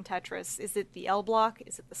character in Tetris? Is it the L block?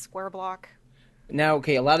 Is it the square block? Now,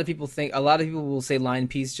 okay, a lot of people will say line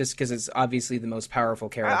piece just because it's obviously the most powerful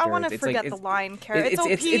character. I want to forget the line character. It's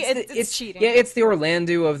OP. It's cheating. Yeah, it's the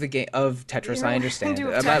Orlando of the game of Tetris. I understand.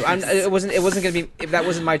 It wasn't gonna be. That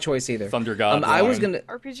wasn't my choice either. Thunder God. I was gonna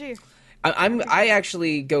RPG. I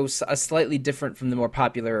actually go a slightly different from the more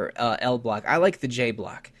popular L block. I like the J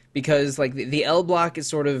block. Because like the L block is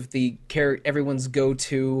sort of the everyone's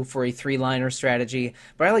go-to for a 3-liner strategy,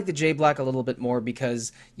 but I like the J block a little bit more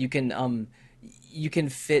because you can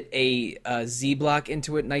fit a Z block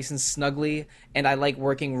into it nice and snugly, and I like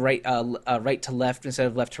working right to left instead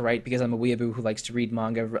of left to right because I'm a weeaboo who likes to read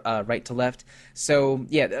manga right to left. So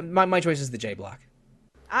yeah, my choice is the J block.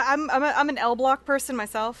 I'm an L block person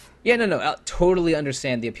myself. Yeah, no, I totally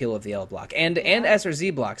understand the appeal of the L block and S or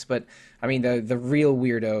Z blocks, but I mean the real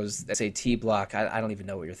weirdos that say T block, I don't even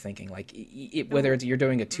know what you're thinking. Like whether you're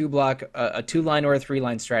doing a 2-block, a 2-line or a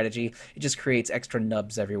 3-line strategy, it just creates extra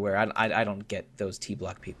nubs everywhere. I don't get those T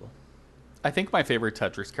block people. I think my favorite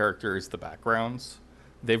Tetris character is the backgrounds.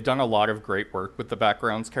 They've done a lot of great work with the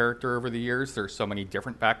backgrounds character over the years. There's so many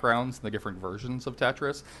different backgrounds in the different versions of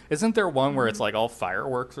Tetris. Isn't there one where it's like all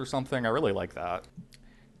fireworks or something? I really like that.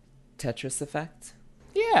 Tetris Effect?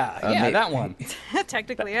 Yeah, that one.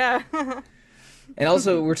 Technically, yeah. And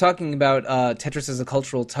also, we're talking about Tetris as a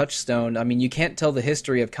cultural touchstone. I mean, you can't tell the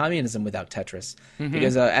history of communism without Tetris. Mm-hmm.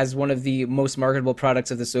 Because as one of the most marketable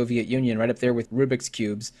products of the Soviet Union, right up there with Rubik's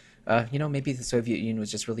Cubes, maybe the Soviet Union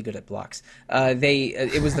was just really good at blocks.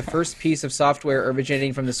 It was the first piece of software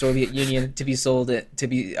originating from the Soviet Union to be sold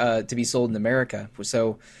in America.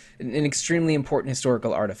 So, an extremely important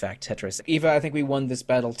historical artifact, Tetris. Eva, I think we won this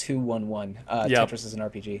battle 2-1-1. Yep. Tetris is an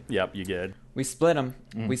RPG. Yep, you did. We split them.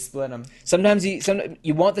 We split them. Sometimes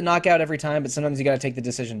you want the knockout every time, but sometimes you got to take the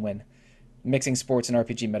decision win. Mixing sports and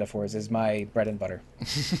RPG metaphors is my bread and butter.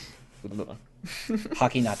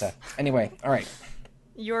 Hockey nata. Anyway, all right.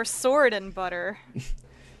 Your sword and butter.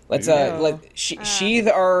 Let's sheathe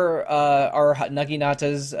our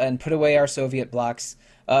naginatas and put away our Soviet blocks.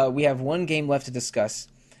 We have one game left to discuss,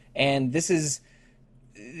 and this is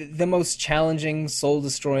the most challenging,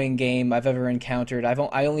 soul-destroying game I've ever encountered.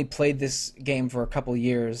 I only played this game for a couple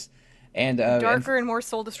years, and darker and more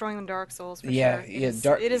soul-destroying than Dark Souls. For sure.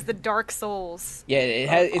 It is the Dark Souls.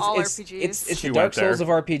 Yeah, RPGs. It's the Dark Souls of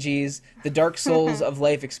RPGs, the Dark Souls of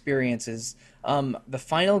life experiences. The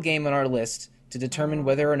final game on our list to determine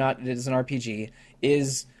whether or not it is an RPG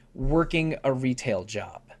is working a retail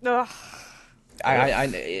job. Ugh.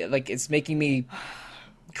 I like it's making me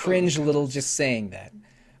cringe a little just saying that.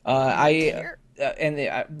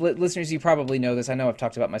 Listeners, you probably know this. I know I've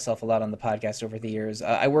talked about myself a lot on the podcast over the years.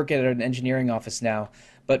 I work at an engineering office now,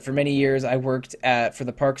 but for many years I worked for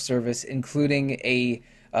the Park Service, including a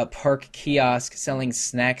park kiosk selling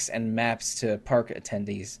snacks and maps to park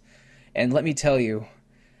attendees. And let me tell you,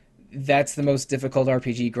 that's the most difficult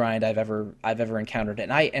RPG grind I've ever encountered,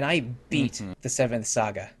 and I beat the 7th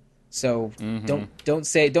Saga. So don't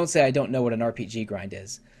say I don't know what an RPG grind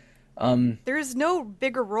is. There's no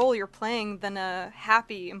bigger role you're playing than a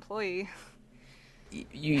happy employee.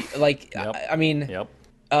 You like, yep. I mean, yep.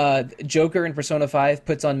 Joker in Persona 5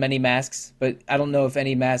 puts on many masks, but I don't know if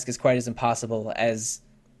any mask is quite as impossible as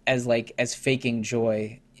faking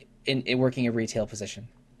joy in working a retail position.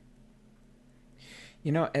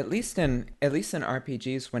 You know, at least in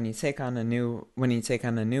RPGs, when you take on a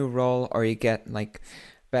new role or you get like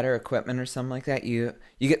better equipment or something like that, you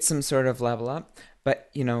get some sort of level up. But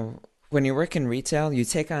you know, when you work in retail, you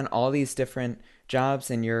take on all these different jobs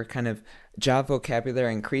and your kind of job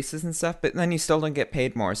vocabulary increases and stuff, but then you still don't get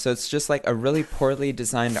paid more. So it's just like a really poorly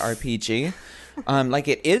designed RPG. Like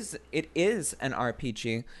it is an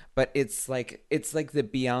RPG, but it's like the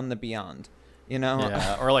beyond the beyond, you know?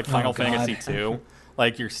 Yeah, or like Final Fantasy 2.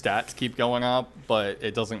 Like your stats keep going up, but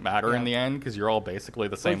it doesn't matter in the end because you're all basically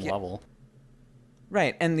the same level.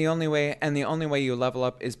 Right, and the only way you level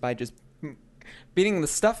up is by just beating the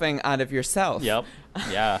stuffing out of yourself. Yep.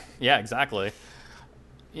 Yeah, exactly.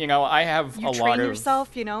 You know, I have a lot of... You train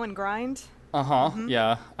yourself, you know, and grind. Mm-hmm.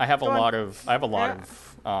 Yeah. I have a lot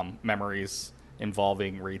of memories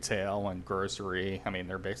involving retail and grocery. I mean,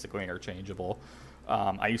 they're basically interchangeable.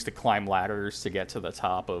 I used to climb ladders to get to the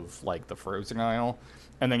top of, like, the frozen aisle.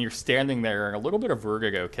 And then you're standing there and a little bit of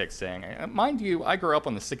vertigo kicks in. And mind you, I grew up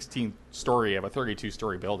on the 16th story of a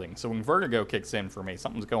 32-story building. So when vertigo kicks in for me,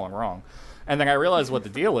 something's going wrong. And then I realized what the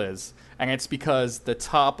deal is. And it's because the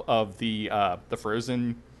top of the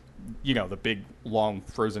frozen the big long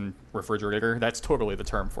frozen refrigerator. That's totally the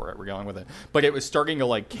term for it. We're going with it. But it was starting to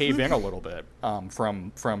like cave in a little bit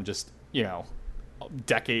from just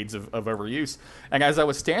decades of overuse. And as I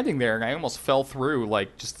was standing there, I almost fell through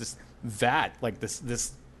like just this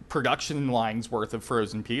production line's worth of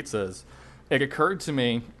frozen pizzas. It occurred to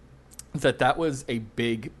me that was a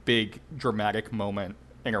big dramatic moment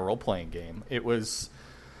in a role-playing game. It was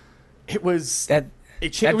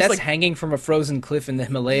that's like hanging from a frozen cliff in the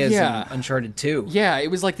Himalayas in Uncharted 2. Yeah,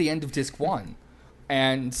 it was like the end of disc 1.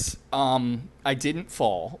 And I didn't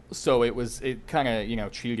fall, so it kind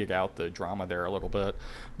of cheated out the drama there a little bit.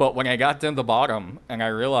 But when I got down the bottom and I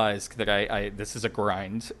realized that I this is a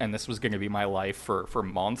grind and this was going to be my life for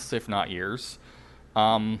months, if not years,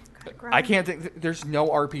 I can't think. There's no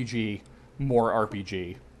more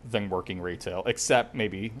RPG than working retail, except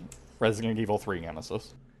maybe Resident Evil 3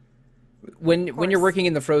 Nemesis. When you're working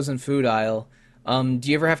in the frozen food aisle, do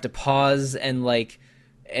you ever have to pause and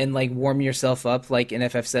warm yourself up like in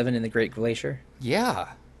FF7 in the Great Glacier?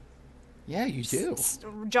 Yeah, you do.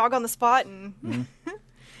 Jog on the spot and.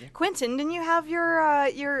 Quentin, didn't you have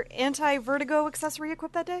your anti-vertigo accessory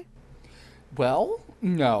equipped that day? Well,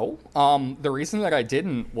 no. The reason that I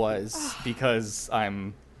didn't was because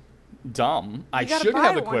I'm dumb. I should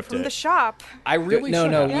have equipped from it the shop. I really should.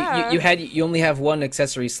 No. Yeah. You only have one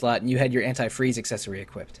accessory slot, and you had your anti-freeze accessory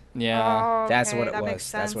equipped. Yeah, that's what it that was. Makes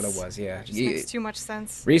sense. That's what it was. Yeah, Just makes too much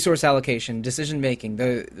sense. Resource allocation, decision making,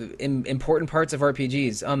 the important parts of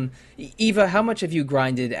RPGs. Eva, how much have you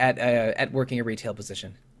grinded at working a retail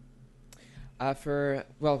position? For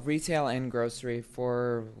retail and grocery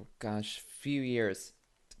for few years,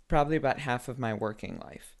 probably about half of my working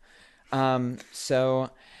life. So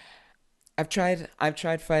I've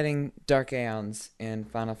tried fighting Dark Aeons in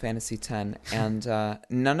Final Fantasy X, and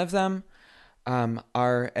none of them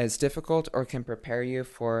are as difficult or can prepare you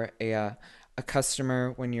for a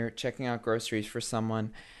customer when you're checking out groceries for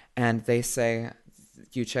someone, and they say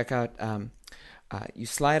you check out. You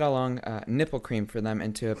slide along nipple cream for them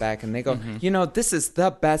into a bag, and they go, this is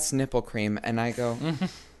the best nipple cream. And I go,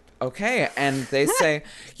 okay. And they say,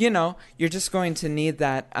 you're just going to need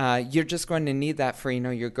that. You're just going to need that for,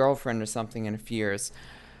 your girlfriend or something in a few years.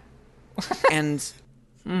 And,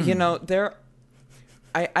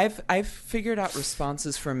 I've figured out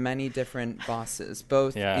responses for many different bosses,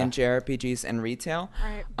 both in JRPGs and retail.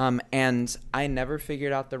 Right. And I never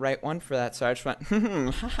figured out the right one for that, so I just went,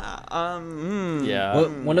 Well,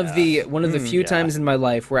 one of the few times in my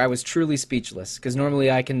life where I was truly speechless, because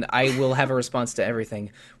normally I will have a response to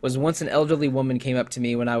everything, was once an elderly woman came up to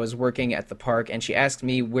me when I was working at the park, and she asked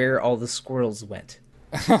me where all the squirrels went,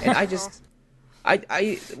 and I just.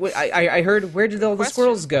 I heard, where did all the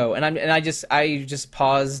squirrels go? And I just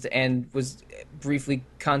paused and was briefly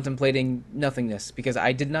contemplating nothingness because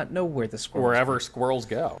I did not know where the squirrels wherever went. Squirrels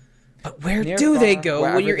go. But where do they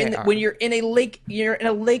go when you're in a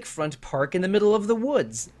lakefront park in the middle of the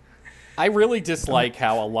woods? I really dislike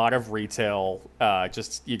how a lot of retail,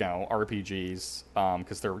 RPGs,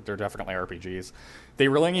 because they're definitely RPGs. They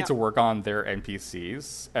really need to work on their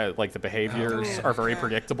NPCs. Like the behaviors are very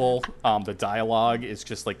predictable. The dialogue is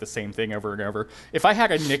just like the same thing over and over. If I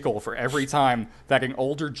had a nickel for every time that an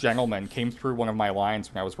older gentleman came through one of my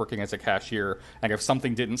lines when I was working as a cashier, and if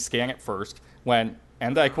something didn't scan it first, went,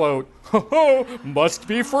 and I quote, "Ho, must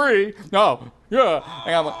be free." No, yeah,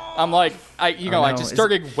 and I'm like, I just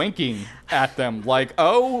started winking at them, like,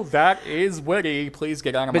 "Oh, that is witty. Please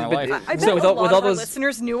get out of my life." I bet a lot of our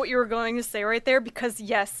listeners knew what you were going to say right there, because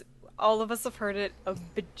yes, all of us have heard it a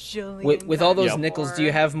bajillion with all those nickels, do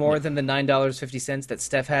you have more than the $9.50 that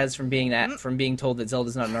Steph has from being told that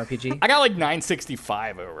Zelda's not an RPG? I got like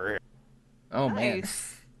 $9.65 over here. Oh man,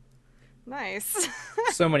 nice.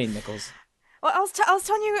 So many nickels. Well, I was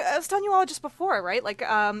telling you all just before, right? Like,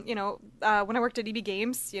 when I worked at EB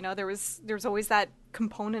Games, there was always that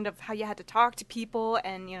component of how you had to talk to people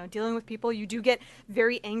and, dealing with people. You do get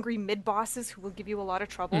very angry mid-bosses who will give you a lot of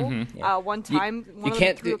trouble. Mm-hmm, yeah. One time, one of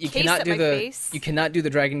them threw a case at my face. You cannot do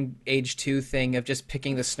the Dragon Age 2 thing of just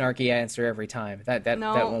picking the snarky answer every time. That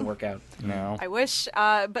won't work out. No. I wish.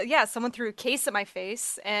 But yeah, someone threw a case at my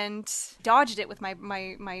face and dodged it with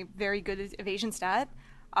my very good evasion stat.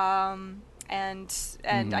 And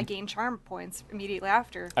I gained charm points immediately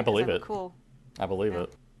after. I believe it. Cool. I believe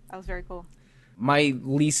it. That was very cool. My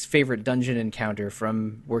least favorite dungeon encounter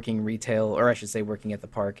from working retail, or I should say working at the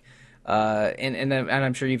park, and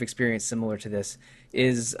I'm sure you've experienced similar to this,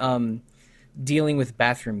 is dealing with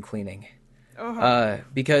bathroom cleaning.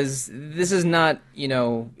 Because this is not,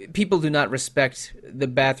 people do not respect the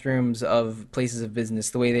bathrooms of places of business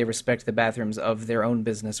the way they respect the bathrooms of their own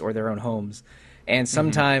business or their own homes. And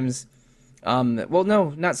sometimes, well,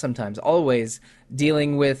 no, not sometimes, always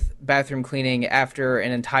dealing with bathroom cleaning after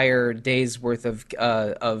an entire day's worth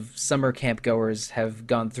of summer camp goers have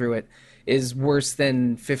gone through it is worse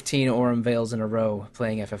than 15 Aurum Vales in a row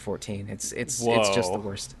playing FF14. It's just the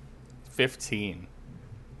worst. 15.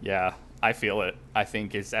 Yeah, I feel it. I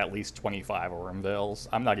think it's at least 25 Aurum Vales.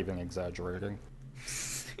 I'm not even exaggerating.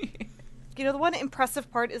 You know, the one impressive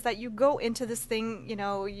part is that you go into this thing, you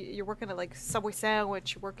know, you're working at like Subway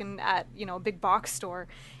Sandwich, you're working at, you know, a big box store,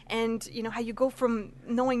 and you know how you go from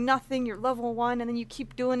knowing nothing, you're level 1, and then you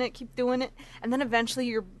keep doing it, and then eventually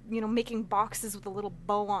you're, you know, making boxes with a little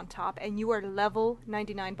bow on top, and you are level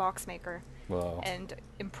 99 box maker. Whoa. And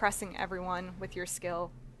impressing everyone with your skill.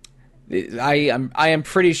 I am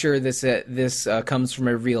pretty sure this comes from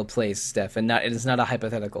a real place, Steph, and it is not a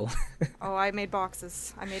hypothetical. Oh, I made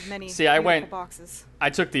boxes. I made many. See, boxes. I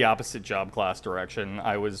took the opposite job class direction.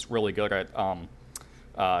 I was really good at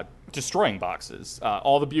destroying boxes.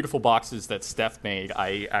 All the beautiful boxes that Steph made,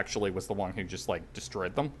 I actually was the one who just like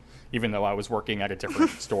destroyed them, even though I was working at a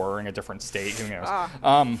different store in a different state. Who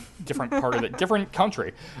knows? Different part of it, different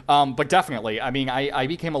country. But definitely, I mean, I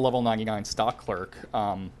became a level 99 stock clerk.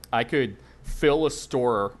 I could fill a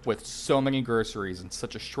store with so many groceries in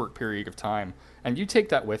such a short period of time. And you take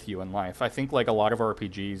that with you in life. I think like a lot of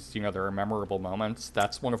RPGs, you know, there are memorable moments.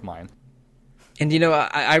 That's one of mine. And, you know,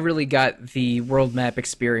 I really got the world map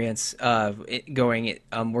experience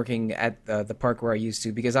working at the park where I used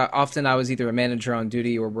to, because often I was either a manager on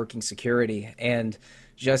duty or working security, and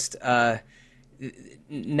just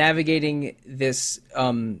navigating this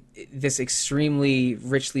extremely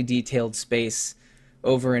richly detailed space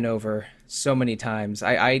over and over so many times.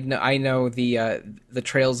 I know the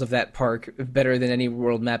trails of that park better than any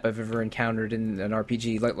world map I've ever encountered in an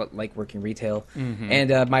RPG, like working retail. Mm-hmm.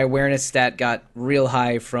 And my awareness stat got real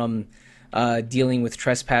high from dealing with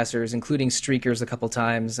trespassers, including streakers a couple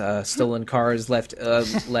times, stolen cars, left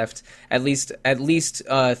at least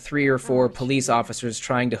 3 or 4 police officers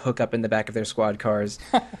trying to hook up in the back of their squad cars.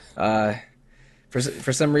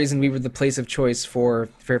 For some reason, we were the place of choice for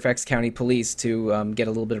Fairfax County Police to get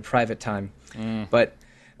a little bit of private time. But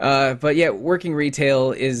yeah, working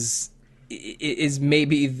retail is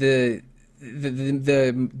maybe the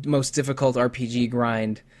most difficult RPG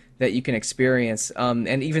grind that you can experience.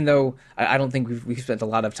 And even though I don't think we've spent a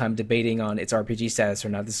lot of time debating on its RPG status or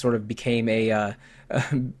not, this sort of became a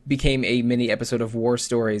mini episode of War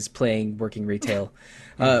Stories playing working retail.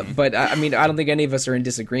 But I mean, I don't think any of us are in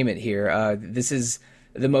disagreement here. This is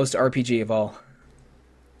the most RPG of all.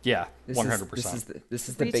 Yeah, 100%. This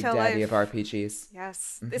is the big daddy of RPGs.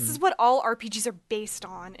 Yes, this is what all RPGs are based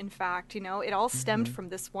on. In fact, you know, it all stemmed from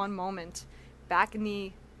this one moment back in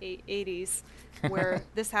the 80s where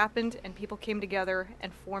this happened and people came together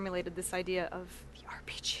and formulated this idea of the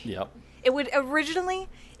RPG. Yep.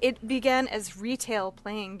 It began as retail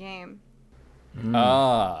playing game.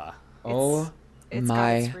 It's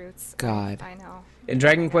my God. I know. In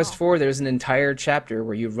Dragon Quest IV, there's an entire chapter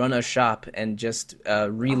where you run a shop and just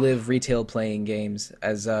relive retail playing games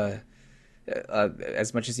as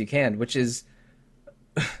much as you can, which is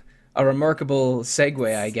a remarkable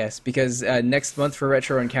segue, I guess, because next month for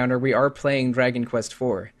Retro Encounter, we are playing Dragon Quest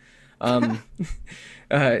IV.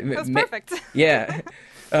 That's perfect. Yeah.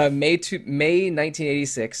 May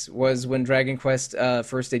 1986 was when Dragon Quest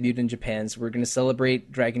first debuted in Japan, so we're going to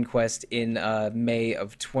celebrate Dragon Quest in May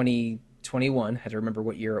of 2021. I had to remember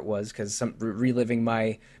what year it was, because reliving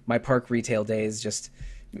my park retail days just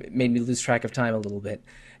made me lose track of time a little bit.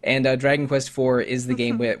 And Dragon Quest IV is the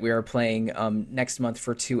game we are playing next month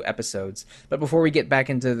for 2 episodes. But before we get back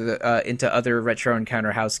into other Retro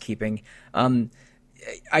Encounter housekeeping, I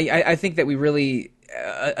think that we really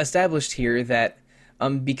established here that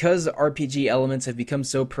because RPG elements have become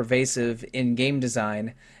so pervasive in game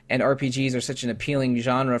design, and RPGs are such an appealing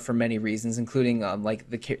genre for many reasons, including like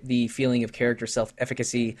the feeling of character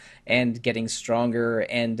self-efficacy and getting stronger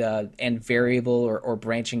and variable or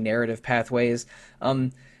branching narrative pathways.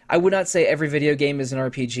 I would not say every video game is an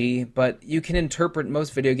RPG, but you can interpret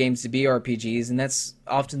most video games to be RPGs, and that's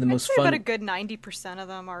often the most fun. About a good 90% of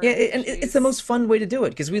them are. Yeah, RPGs. And it's the most fun way to do it,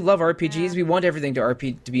 because we love RPGs. Yeah. We want everything to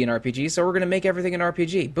be an RPG, so we're going to make everything an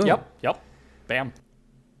RPG. Boom. Yep. Bam.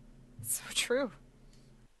 So true.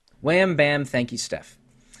 Wham, bam, thank you, Steph.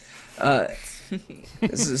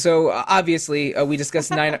 So obviously we discussed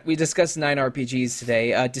 9 RPGs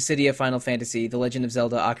today: Dissidia, Final Fantasy, The Legend of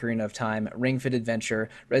Zelda: Ocarina of Time, Ring Fit Adventure,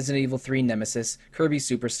 Resident Evil 3 Nemesis, Kirby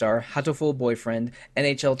Superstar, Hatoful Boyfriend,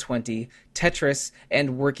 NHL 20, Tetris,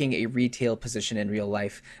 and working a retail position in real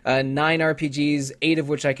life. 9 RPGs, 8 of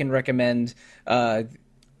which I can recommend.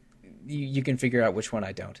 you can figure out which one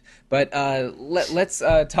I don't. But let's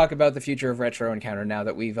talk about the future of Retro Encounter now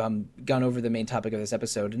that we've gone over the main topic of this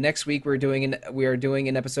episode. Next week we are doing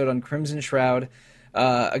an episode on Crimson Shroud,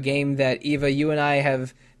 a game that Eva, you and I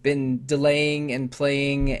have been delaying and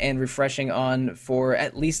playing and refreshing on for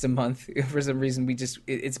at least a month. For some reason,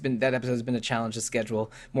 that episode has been a challenge to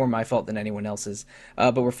schedule, more my fault than anyone else's.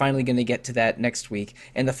 But we're finally going to get to that next week.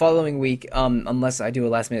 And the following week, unless I do a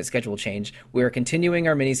last-minute schedule change, we're continuing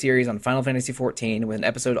our miniseries on Final Fantasy XIV with an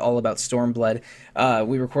episode all about Stormblood.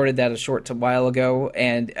 We recorded that a short while ago,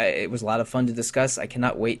 and it was a lot of fun to discuss. I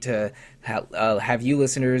cannot wait to have you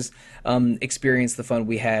listeners experience the fun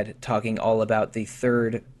we had talking all about the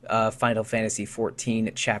third Final Fantasy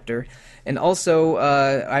XIV chapter. And also,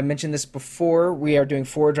 I mentioned this before, we are doing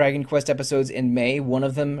 4 Dragon Quest episodes in May. One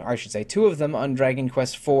of them, or I should say 2 of them, on Dragon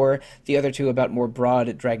Quest IV, the other 2 about more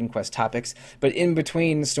broad Dragon Quest topics. But in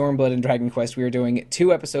between Stormblood and Dragon Quest, we are doing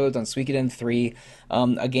 2 episodes on Suikoden 3,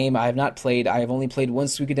 a game I have not played. I have only played one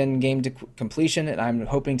Suikoden game to completion, and I'm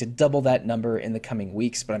hoping to double that number in the coming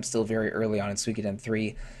weeks, but I'm still very early on in Suikoden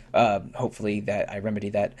 3. Hopefully that I remedy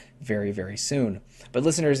that very, very soon. But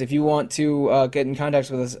listeners, if you want to get in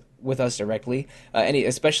contact with us directly,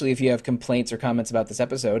 especially if you have complaints or comments about this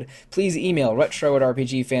episode, please email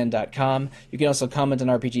retro@rpgfan.com. You can also comment on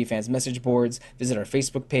RPG Fan's message boards, visit our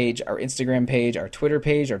Facebook page, our Instagram page, our Twitter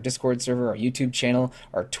page, our Discord server, our YouTube channel,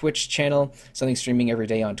 our Twitch channel, something streaming every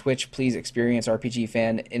day on Twitch. Please experience RPG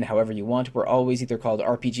Fan in however you want. We're always either called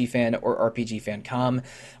RPG Fan or RPG Fancom.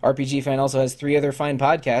 RPG Fan also has 3 other fine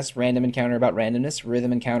podcasts: Random Encounter about randomness,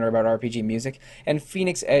 Rhythm Encounter about RPG music, and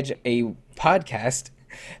Phoenix Edge, a podcast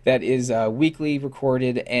that is weekly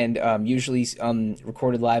recorded and usually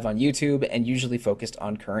recorded live on YouTube and usually focused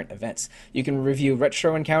on current events. You can review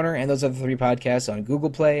Retro Encounter and those other 3 podcasts on Google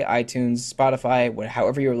Play, iTunes, Spotify,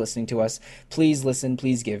 however you're listening to us. Please listen,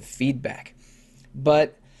 please give feedback.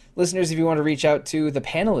 But listeners, if you want to reach out to the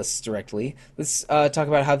panelists directly, let's talk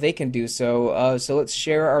about how they can do so. So let's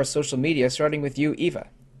share our social media, starting with you, Eva.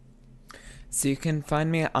 So you can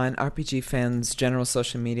find me on RPG Fan's general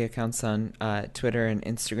social media accounts on Twitter and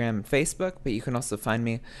Instagram and Facebook, but you can also find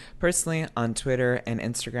me personally on Twitter and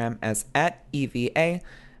Instagram as @EVA_LEES.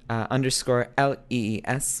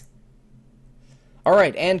 All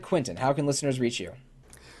right, and Quentin, how can listeners reach you?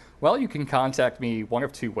 Well, you can contact me one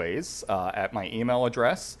of 2 ways, at my email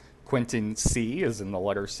address, QuentinC, as in the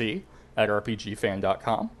letter C,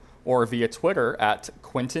 @rpgfan.com, or via Twitter at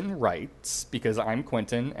Quentin Writes, because I'm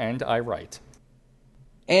Quentin and I write.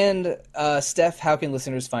 And Steph, how can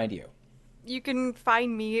listeners find you? You can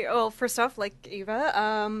find me, first off, like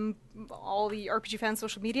Eva, all the RPG Fan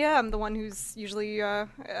social media. I'm the one who's usually, her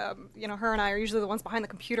and I are usually the ones behind the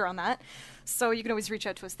computer on that. So you can always reach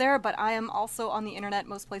out to us there. But I am also on the internet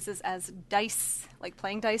most places as Dice, like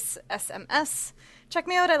playing Dice, SMS. Check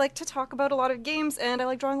me out. I like to talk about a lot of games, and I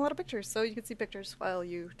like drawing a lot of pictures. So you can see pictures while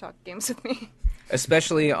you talk games with me.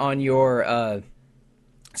 Especially on your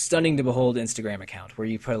stunning to behold Instagram account, where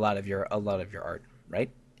you put a lot of your art, right?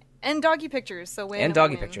 And doggy pictures. So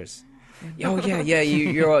pictures. Oh yeah.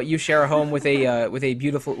 You share a home with a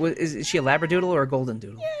beautiful. Is she a Labradoodle or a Golden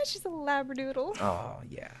Doodle? Yeah, she's a Labradoodle. Oh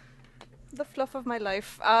yeah. The fluff of my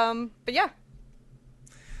life. But yeah.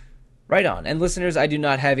 Right on. And listeners, I do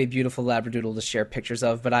not have a beautiful Labradoodle to share pictures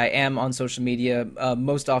of, but I am on social media,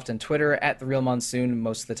 most often Twitter, @TheRealMonsoon,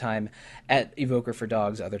 most of the time,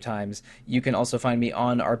 @Evoker4Dogs, other times. You can also find me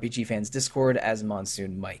on RPG Fans Discord as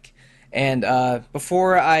Monsoon Mike. And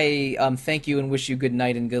before I thank you and wish you good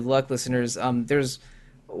night and good luck, listeners, there's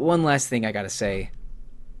one last thing I gotta say.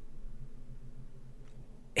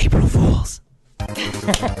 April Fools!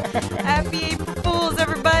 Happy April